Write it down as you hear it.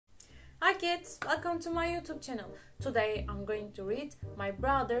Hi kids, welcome to my YouTube channel. Today I'm going to read My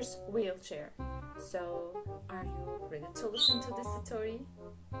Brother's Wheelchair. So, are you ready to listen to this story?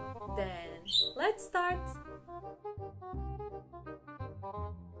 Then, let's start!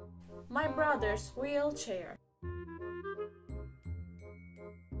 My Brother's Wheelchair.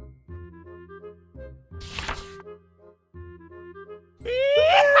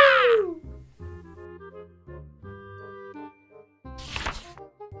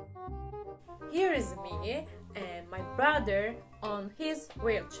 Here is me and my brother on his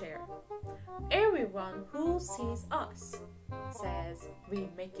wheelchair. Everyone who sees us says we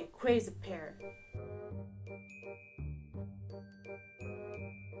make a crazy pair.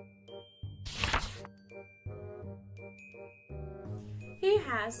 He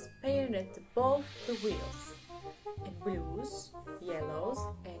has painted both the wheels in blues, yellows,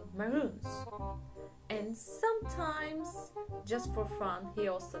 and maroons. And sometimes, just for fun, he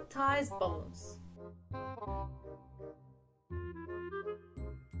also ties balloons.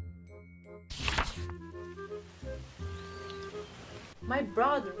 My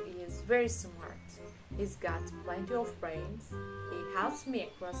brother is very smart. He's got plenty of brains. He helps me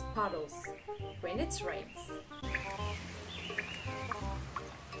across puddles when it rains.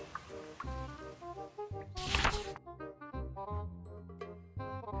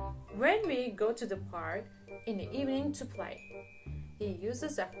 When we go to the park in the evening to play, he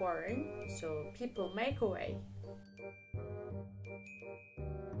uses a horn so people make way.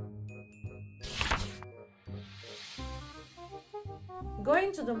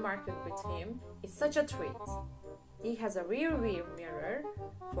 Going to the market with him is such a treat. He has a rear view mirror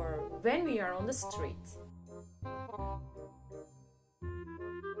for when we are on the street.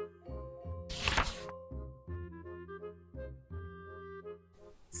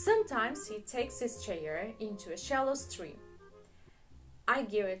 Sometimes he takes his chair into a shallow stream. I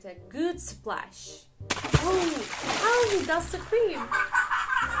give it a good splash. Oh, how he does scream!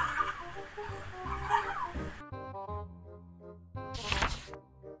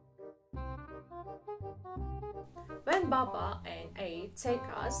 When Baba and A take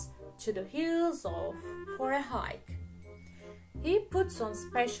us to the hills for a hike, he puts on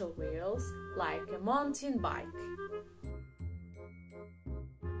special wheels like a mountain bike.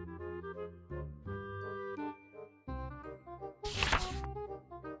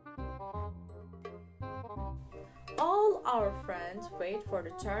 All our friends wait for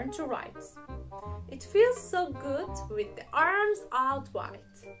the turn to right. It feels so good with the arms out wide.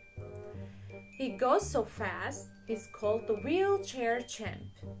 He goes so fast, he's called the wheelchair champ.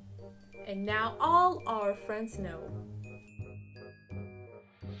 And now all our friends know.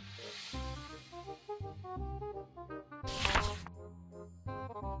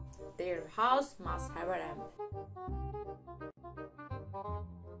 Their house must have a ramp.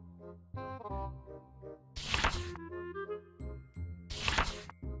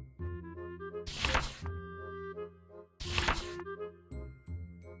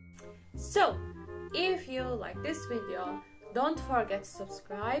 So, if you like this video, don't forget to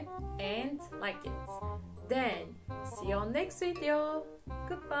subscribe and like it. Then, see you on next video.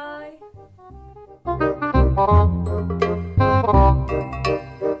 Goodbye.